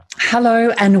Hello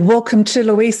and welcome to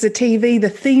Louisa TV. The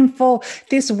theme for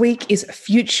this week is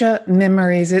future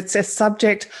memories. It's a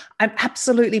subject I'm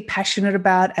absolutely passionate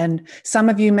about, and some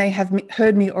of you may have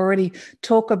heard me already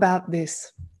talk about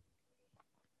this.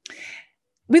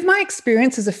 With my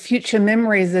experiences of future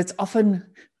memories, it's often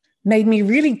made me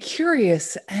really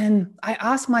curious, and I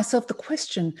ask myself the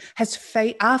question,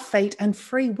 are fate and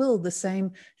free will the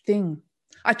same thing?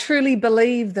 I truly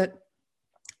believe that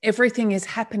everything is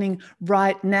happening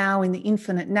right now in the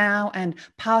infinite now, and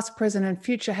past, present, and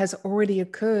future has already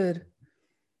occurred.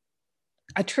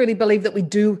 I truly believe that we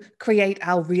do create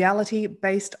our reality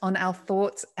based on our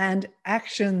thoughts and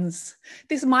actions.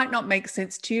 This might not make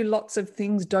sense to you. Lots of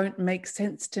things don't make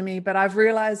sense to me, but I've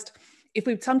realized if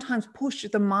we sometimes push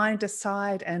the mind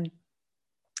aside and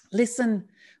listen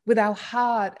with our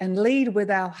heart and lead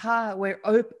with our heart, we're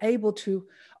able to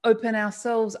open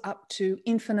ourselves up to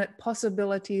infinite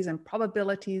possibilities and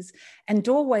probabilities and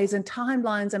doorways and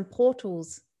timelines and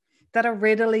portals that are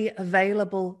readily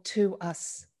available to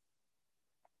us.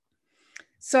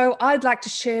 So I'd like to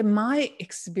share my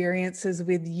experiences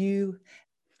with you.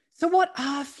 So what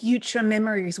are future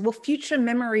memories? Well, future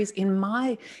memories in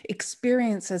my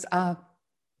experiences are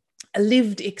a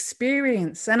lived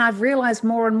experience. And I've realized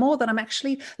more and more that I'm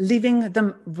actually living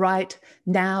them right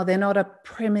now. They're not a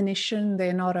premonition.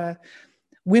 They're not a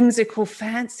whimsical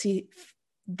fancy.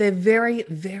 They're very,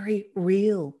 very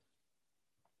real.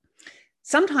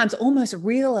 Sometimes almost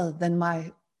realer than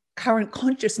my current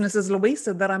consciousness as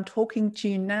Louisa that I'm talking to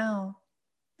you now.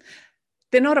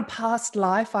 They're not a past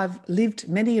life. I've lived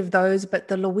many of those, but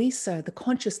the Louisa, the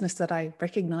consciousness that I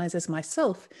recognize as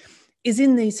myself, is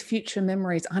in these future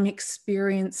memories. I'm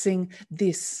experiencing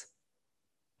this.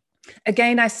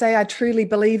 Again, I say I truly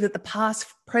believe that the past,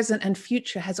 present, and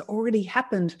future has already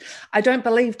happened. I don't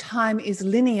believe time is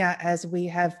linear as we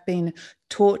have been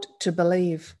taught to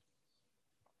believe.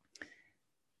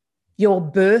 Your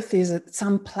birth is at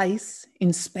some place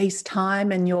in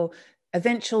space-time, and your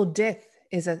eventual death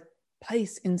is a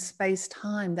place in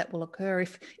space-time that will occur.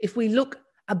 If we look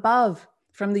above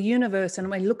from the universe and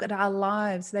we look at our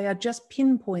lives, they are just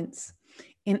pinpoints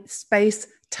in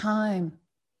space-time.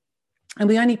 And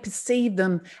we only perceive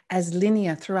them as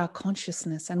linear through our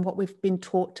consciousness and what we've been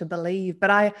taught to believe. But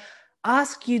I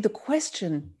ask you the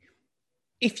question,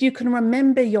 if you can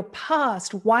remember your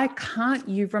past, why can't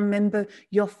you remember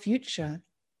your future?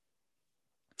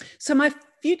 So my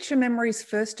future memories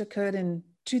first occurred in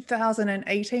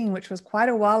 2018, which was quite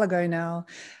a while ago now.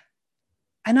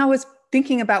 And I was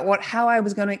thinking about how I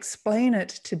was going to explain it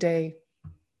today.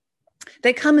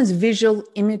 They come as visual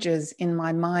images in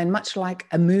my mind, much like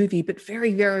a movie, but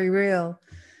very, very real.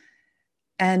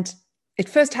 And it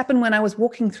first happened when I was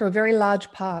walking through a very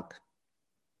large park.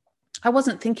 I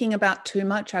wasn't thinking about too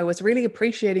much. I was really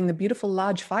appreciating the beautiful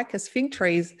large ficus fig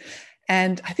trees.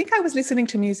 And I think I was listening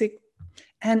to music.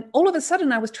 And all of a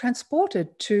sudden I was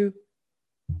transported to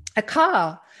a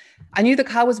car. I knew the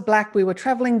car was black. We were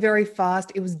traveling very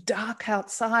fast. It was dark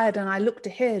outside, and I looked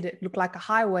ahead. It looked like a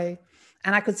highway,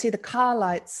 and I could see the car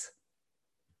lights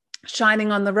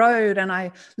shining on the road. And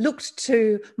I looked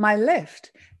to my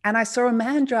left, and I saw a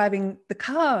man driving the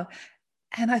car.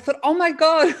 And I thought, oh my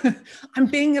God, I'm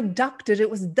being abducted. It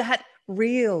was that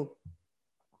real.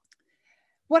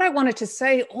 What I wanted to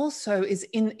say also is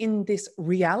in this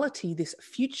reality, this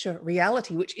future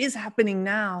reality, which is happening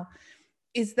now,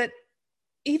 is that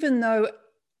even though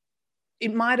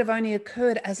it might have only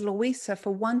occurred as Louisa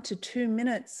for 1 to 2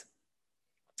 minutes,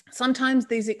 sometimes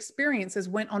these experiences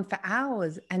went on for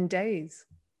hours and days.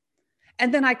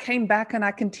 And then I came back and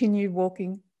I continued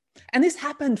walking. And this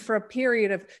happened for a period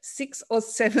of 6 or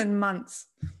 7 months.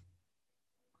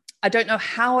 I don't know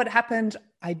how it happened.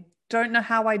 I don't know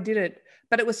how I did it,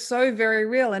 but it was so very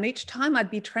real. And each time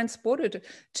I'd be transported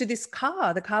to this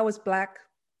car. The car was black.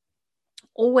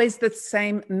 Always the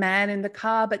same man in the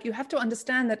car, but you have to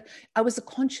understand that I was the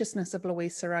consciousness of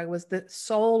Louisa. I was the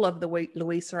soul of the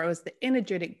Louisa. I was the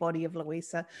energetic body of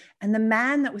Louisa. And the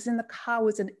man that was in the car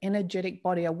was an energetic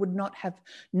body. I would not have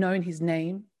known his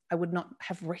name. I would not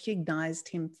have recognized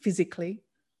him physically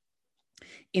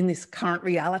in this current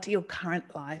reality or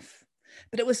current life.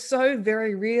 But it was so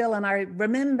very real. And I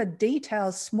remember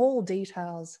details, small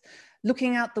details,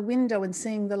 looking out the window and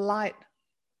seeing the light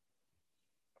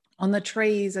on the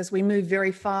trees as we moved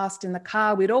very fast in the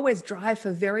car. We'd always drive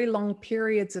for very long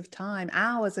periods of time,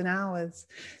 hours and hours.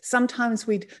 Sometimes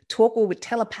we'd talk or we'd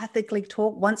telepathically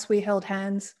talk. Once we held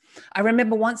hands. I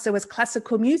remember once there was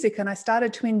classical music and I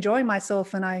started to enjoy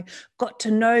myself, and I got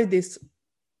to know this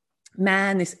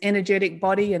man, this energetic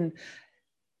body, and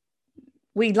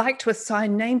we like to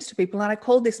assign names to people. And I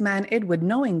called this man Edward,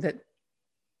 knowing that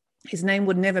His name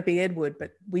would never be Edward,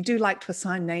 but we do like to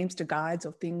assign names to guides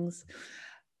or things.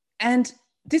 And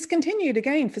this continued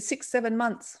again for 6-7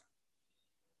 months.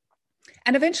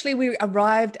 And eventually we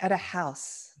arrived at a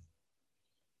house.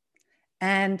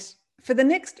 And for the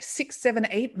next 6, 7,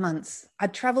 8 months, I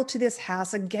traveled to this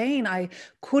house. Again, I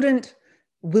couldn't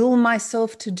will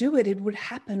myself to do it. It would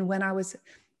happen when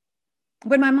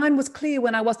my mind was clear,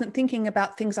 when I wasn't thinking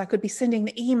about things. I could be sending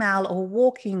an email or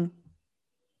walking.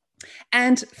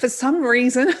 And for some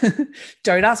reason,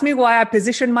 don't ask me why, I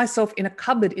positioned myself in a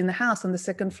cupboard in the house on the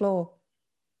second floor.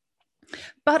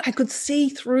 But I could see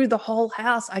through the whole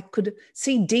house. I could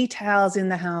see details in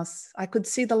the house. I could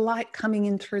see the light coming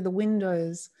in through the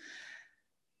windows.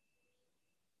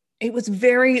 It was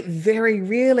very, very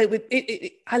real.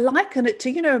 I liken it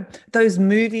to, those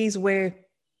movies where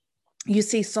you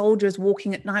see soldiers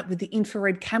walking at night with the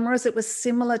infrared cameras. It was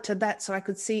similar to that. So I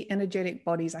could see energetic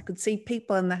bodies. I could see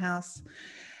people in the house.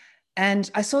 And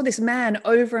I saw this man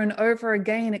over and over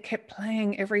again. It kept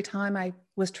playing every time I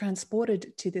was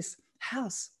transported to this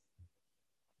house.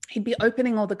 He'd be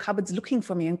opening all the cupboards looking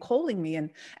for me and calling me.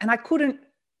 And I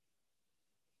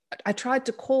tried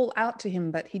to call out to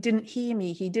him, but he didn't hear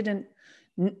me. He didn't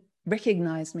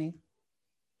recognize me.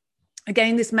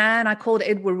 Again, this man I called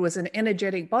Edward was an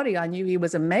energetic body. I knew he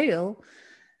was a male,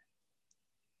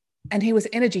 and he was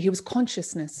energy. He was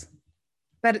consciousness.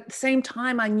 But at the same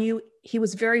time, I knew he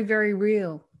was very, very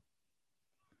real.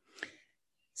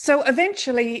 So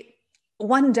eventually,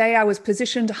 one day I was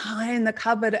positioned high in the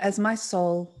cupboard as my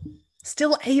soul,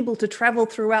 still able to travel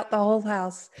throughout the whole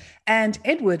house. And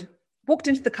Edward walked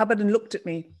into the cupboard and looked at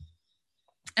me.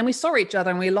 And we saw each other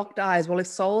and we locked eyes. Well, if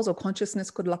souls or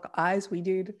consciousness could lock eyes, we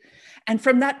did. And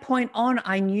from that point on,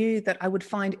 I knew that I would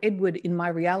find Edward in my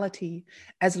reality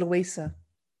as Louisa,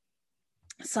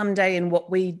 someday in what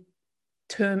we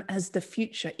term as the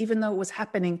future, even though it was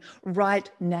happening right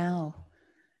now.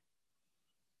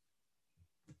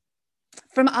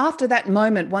 From after that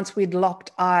moment, once we'd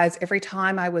locked eyes, every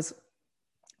time I was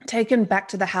taken back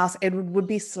to the house, Edward would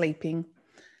be sleeping,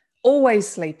 always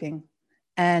sleeping.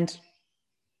 And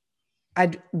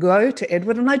I'd go to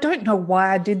Edward, and I don't know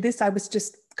why I did this. I was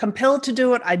just compelled to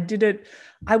do it. I did it.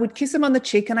 I would kiss him on the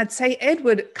cheek and I'd say,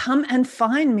 Edward, come and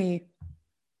find me.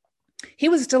 He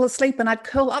was still asleep, and I'd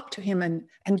curl up to him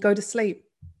and go to sleep.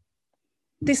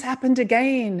 This happened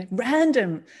again,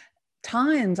 random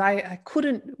times. I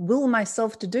couldn't will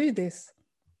myself to do this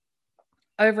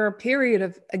over a period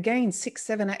of, again, 6,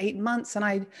 7, or 8 months. And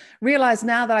I realize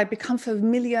now that I've become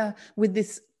familiar with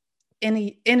this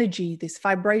energy, this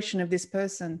vibration of this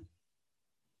person.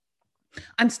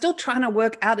 I'm still trying to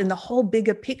work out in the whole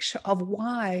bigger picture of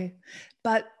why,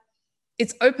 but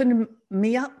it's opened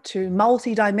me up to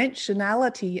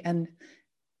multidimensionality and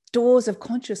doors of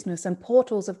consciousness and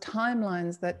portals of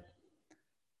timelines, that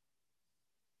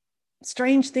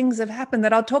strange things have happened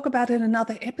that I'll talk about in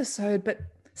another episode, but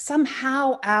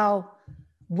somehow our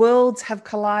worlds have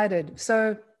collided.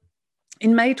 So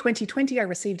in May 2020, I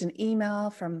received an email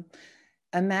from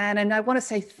a man, and I want to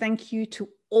say thank you to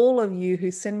all of you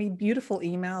who send me beautiful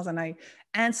emails, and I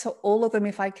answer all of them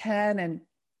if I can. And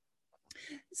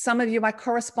some of you I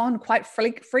correspond quite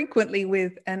frequently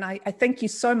with, and I thank you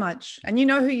so much. And you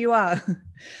know who you are.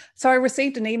 So I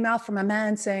received an email from a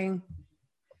man saying,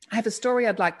 I have a story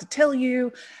I'd like to tell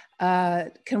you.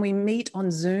 Can we meet on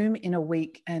Zoom in a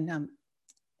week? And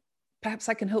perhaps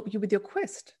I can help you with your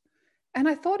quest. And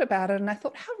I thought about it, and I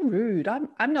thought, how rude.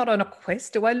 I'm not on a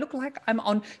quest. Do I look like I'm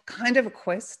on kind of a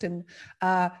quest? And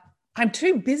I'm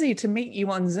too busy to meet you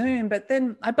on Zoom. But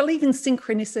then I believe in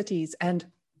synchronicities. And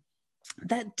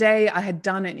that day I had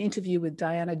done an interview with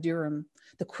Diana Durham,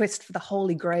 The Quest for the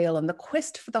Holy Grail. And the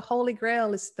quest for the Holy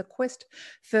Grail is the quest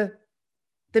for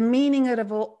the meaning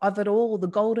of it all, the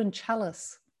golden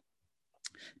chalice,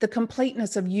 the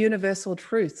completeness of universal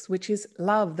truths, which is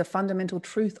love, the fundamental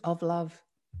truth of love.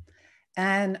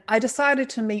 And I decided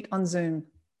to meet on Zoom.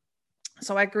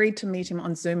 So I agreed to meet him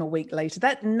on Zoom a week later.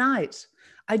 That night,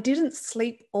 I didn't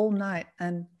sleep all night.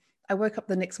 And I woke up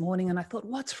the next morning and I thought,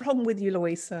 what's wrong with you,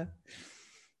 Louisa?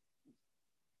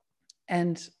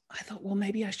 And I thought, well,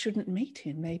 maybe I shouldn't meet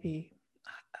him.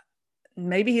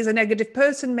 Maybe he's a negative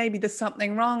person. Maybe there's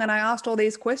something wrong. And I asked all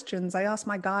these questions. I asked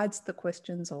my guides the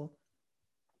questions, or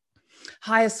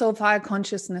higher self, higher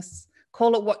consciousness,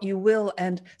 call it what you will.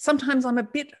 And sometimes I'm a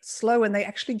bit slow and they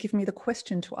actually give me the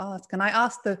question to ask. And I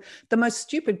asked the most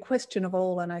stupid question of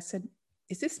all. And I said,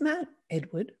 is this man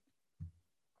Edward?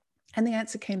 And the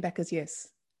answer came back as yes.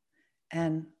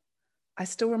 And I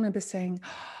still remember saying,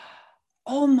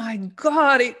 oh my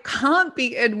God, it can't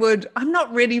be Edward. I'm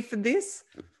not ready for this.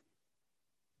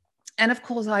 And of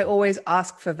course, I always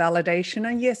ask for validation.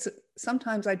 And yes,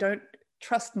 sometimes I don't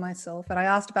trust myself. And I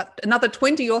asked about another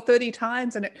 20 or 30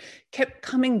 times, and it kept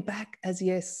coming back as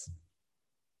yes.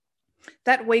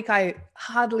 That week, I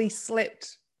hardly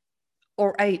slept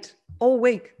or ate all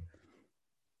week.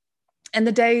 And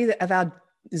the day of our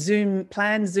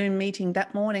planned Zoom meeting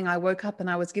that morning, I woke up and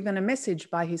I was given a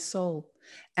message by his soul.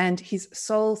 And his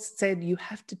soul said, you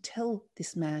have to tell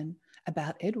this man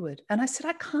about Edward. And I said,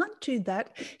 I can't do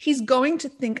that. He's going to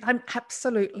think I'm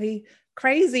absolutely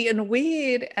crazy and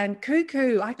weird and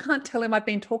cuckoo. I can't tell him I've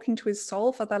been talking to his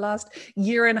soul for the last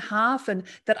year and a half and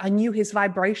that I knew his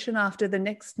vibration after the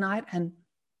next night. And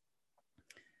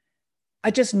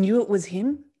I just knew it was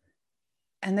him.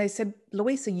 And they said,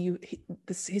 Louisa,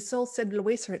 his soul said,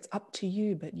 Louisa, it's up to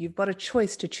you, but you've got a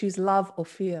choice to choose love or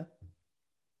fear.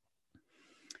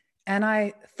 And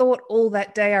I thought all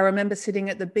that day. I remember sitting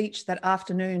at the beach that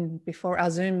afternoon before our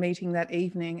Zoom meeting that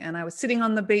evening, and I was sitting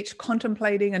on the beach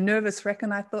contemplating a nervous wreck,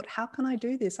 and I thought, how can I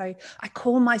do this? I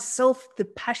call myself the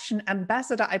passion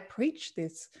ambassador. I preach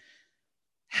this.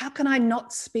 How can I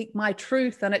not speak my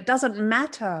truth? And it doesn't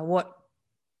matter what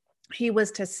he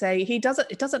was to say. It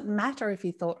doesn't matter if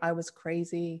he thought I was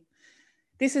crazy.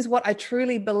 This is what I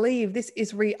truly believe. This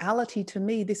is reality to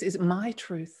me. This is my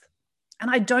truth. And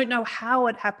I don't know how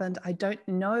it happened. I don't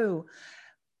know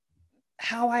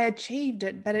how I achieved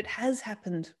it, but it has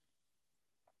happened.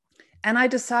 And I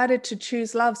decided to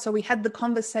choose love. So we had the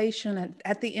conversation. And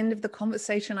at the end of the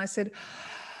conversation, I said,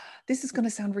 this is going to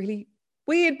sound really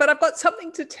weird, but I've got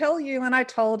something to tell you. And I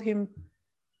told him,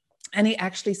 and he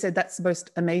actually said, that's the most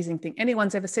amazing thing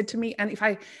anyone's ever said to me. And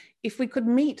if we could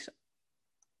meet,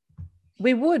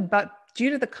 we would, but due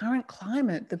to the current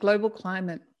climate, the global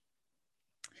climate,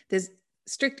 there's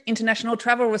strict international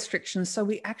travel restrictions. So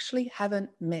we actually haven't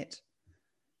met.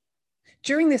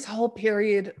 During this whole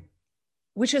period,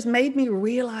 which has made me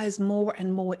realize more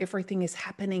and more everything is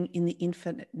happening in the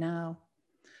infinite now.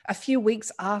 A few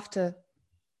weeks after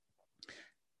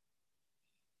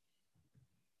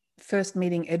first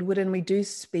meeting Edward, and we do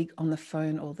speak on the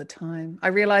phone all the time, I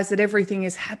realized that everything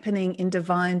is happening in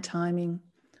divine timing.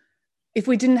 If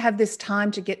we didn't have this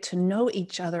time to get to know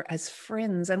each other as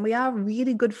friends, and we are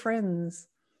really good friends,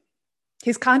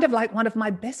 he's kind of like one of my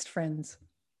best friends.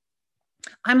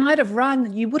 I might have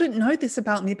run, you wouldn't know this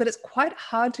about me, but it's quite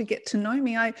hard to get to know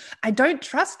me. I don't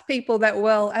trust people that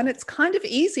well, and it's kind of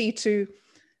easy to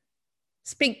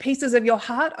speak pieces of your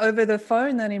heart over the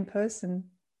phone than in person.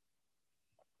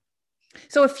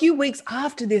 So a few weeks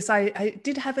after this, I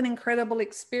did have an incredible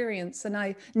experience, and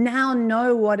I now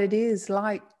know what it is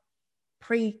like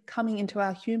coming into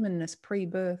our humanness,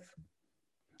 pre-birth.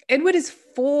 Edward is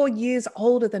 4 years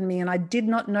older than me, and I did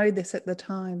not know this at the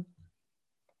time.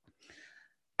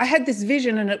 I had this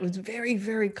vision, and it was very,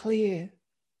 very clear.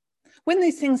 When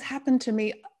these things happen to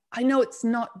me, I know it's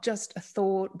not just a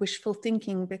thought, wishful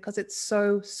thinking, because it's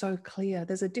so, so clear.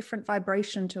 There's a different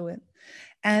vibration to it.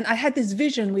 And I had this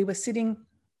vision. We were sitting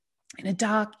in a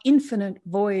dark, infinite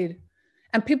void.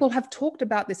 And people have talked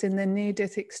about this in their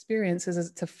near-death experiences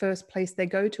as it's the first place they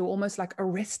go to, almost like a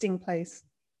resting place.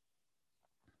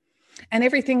 And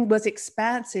everything was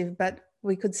expansive, but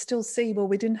we could still see, well,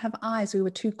 we didn't have eyes. We were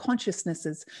two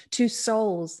consciousnesses, two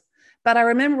souls. But I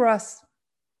remember us,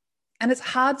 and it's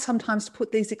hard sometimes to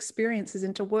put these experiences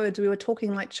into words. We were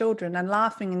talking like children and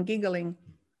laughing and giggling.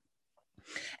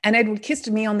 And Edward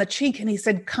kissed me on the cheek and he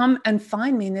said, come and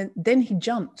find me. And then he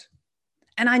jumped.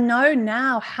 And I know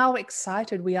now how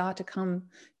excited we are to come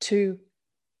to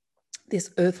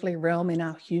this earthly realm in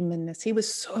our humanness. He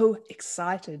was so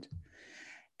excited.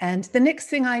 And the next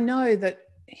thing I know that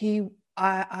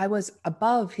I was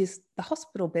above the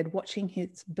hospital bed watching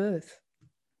his birth.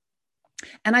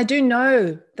 And I do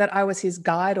know that I was his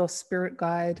guide or spirit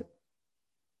guide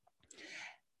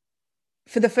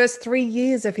for the first 3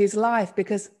 years of his life,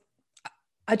 because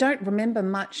I don't remember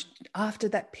much after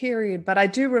that period, but I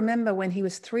do remember when he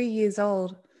was 3 years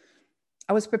old,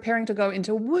 I was preparing to go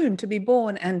into a womb to be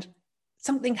born, and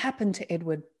something happened to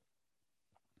Edward.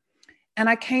 And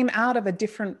I came out of a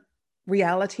different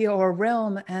reality or a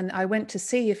realm, and I went to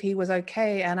see if he was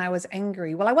okay, and I was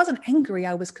angry. Well, I wasn't angry.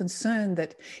 I was concerned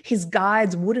that his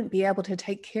guides wouldn't be able to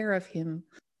take care of him.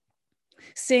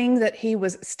 Seeing that he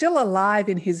was still alive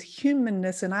in his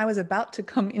humanness and I was about to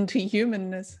come into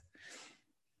humanness,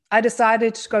 I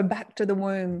decided to go back to the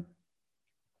womb.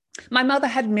 My mother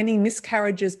had many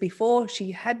miscarriages before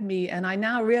she had me, and I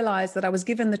now realize that I was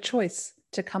given the choice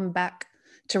to come back,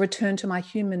 to return to my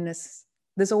humanness.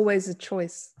 There's always a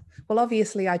choice. Well,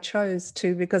 obviously I chose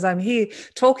to, because I'm here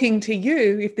talking to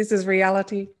you, if this is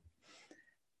reality.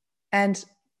 And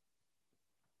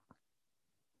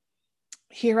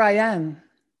here I am.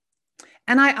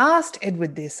 And I asked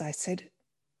Edward this. I said,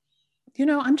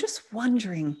 I'm just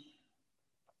wondering,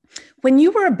 when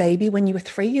you were a baby, when you were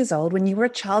 3 years old, when you were a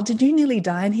child, did you nearly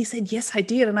die? And he said, yes, I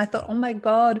did. And I thought, oh my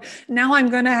God, now I'm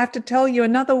going to have to tell you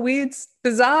another weird,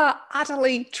 bizarre,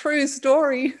 utterly true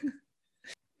story.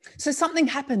 So something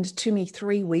happened to me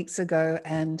 3 weeks ago,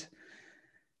 and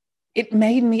it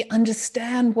made me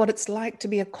understand what it's like to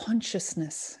be a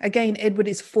consciousness. Again, Edward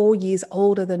is 4 years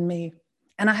older than me.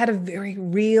 And I had a very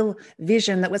real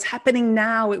vision that was happening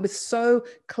now. It was so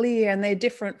clear, and they're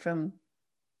different from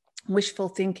wishful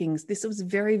thinkings. This was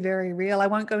very, very real. I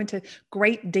won't go into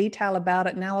great detail about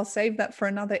it now. I'll save that for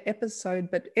another episode.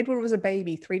 But Edward was a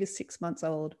baby, 3 to 6 months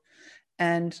old.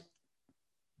 And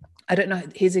I don't know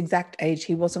his exact age.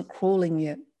 He wasn't crawling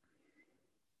yet.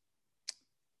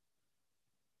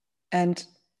 And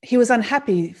he was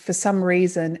unhappy for some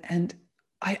reason. And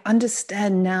I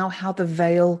understand now how the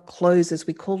veil closes.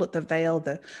 We call it the veil,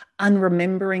 the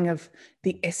unremembering of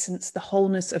the essence, the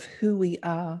wholeness of who we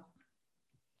are.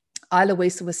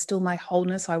 Aloisa was still my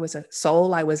wholeness. I was a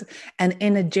soul. I was an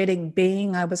energetic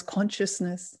being. I was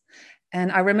consciousness.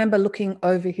 And I remember looking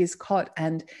over his cot,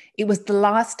 and it was the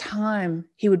last time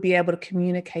he would be able to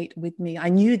communicate with me. I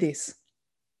knew this.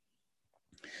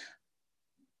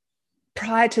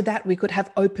 Prior to that, we could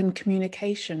have open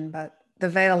communication, but the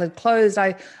veil had closed.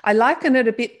 I liken it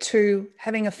a bit to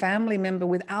having a family member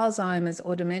with Alzheimer's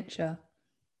or dementia.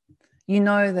 You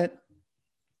know that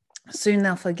soon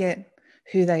they'll forget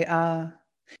who they are.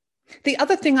 The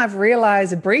other thing I've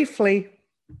realized briefly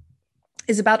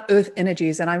is about earth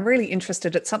energies, and I'm really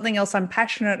interested. It's something else I'm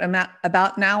passionate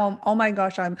about now. Oh my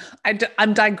gosh,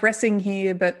 I'm digressing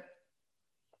here, but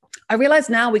I realize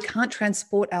now we can't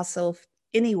transport ourselves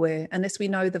anywhere unless we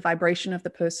know the vibration of the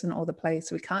person or the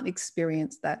place. We can't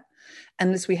experience that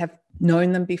unless we have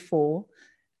known them before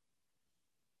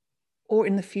or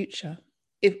in the future.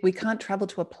 If we can't travel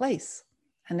to a place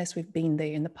unless we've been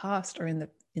there in the past or in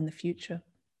the future.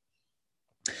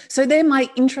 So they're my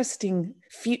interesting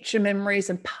future memories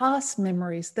and past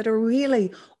memories that are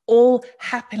really all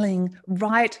happening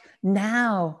right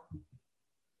now.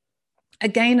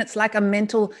 Again, it's like a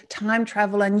mental time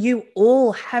travel, and you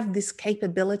all have this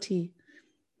capability.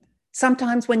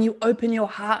 Sometimes when you open your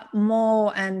heart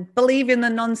more and believe in the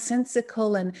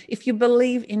nonsensical, and if you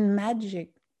believe in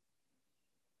magic,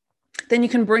 then you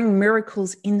can bring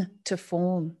miracles into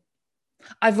form.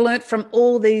 I've learnt from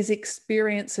all these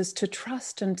experiences to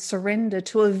trust and surrender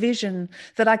to a vision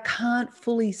that I can't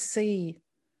fully see,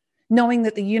 knowing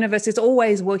that the universe is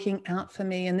always working out for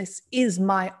me, and this is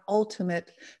my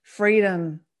ultimate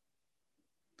freedom.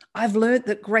 I've learnt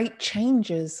that great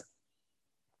changes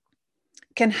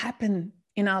can happen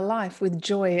in our life with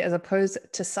joy as opposed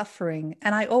to suffering,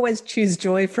 and I always choose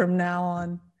joy from now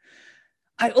on.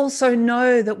 I also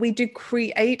know that we do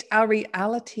create our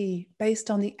reality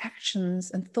based on the actions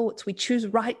and thoughts we choose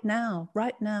right now,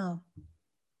 right now.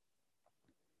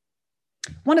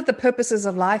 One of the purposes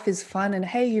of life is fun, and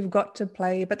hey, you've got to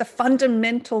play, but the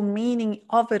fundamental meaning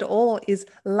of it all is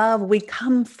love. We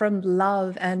come from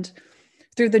love, and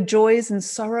through the joys and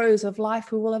sorrows of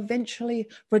life, we will eventually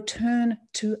return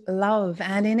to love.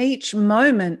 And in each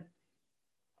moment,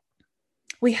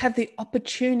 we have the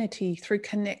opportunity through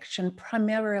connection,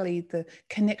 primarily the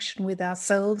connection with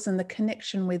ourselves and the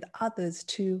connection with others,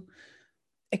 to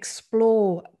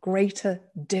explore greater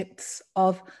depths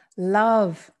of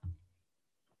love.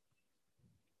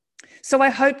 So I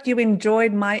hope you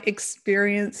enjoyed my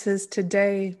experiences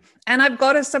today. And I've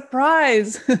got a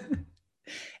surprise.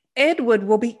 Edward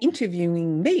will be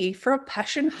interviewing me for a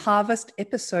Passion Harvest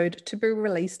episode to be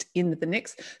released in the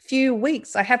next few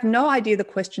weeks. I have no idea the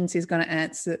questions he's going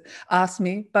to ask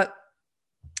me, but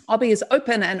I'll be as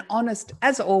open and honest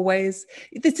as always.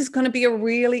 This is going to be a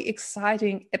really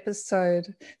exciting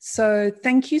episode. So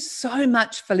thank you so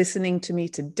much for listening to me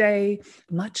today.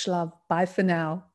 Much love. Bye for now.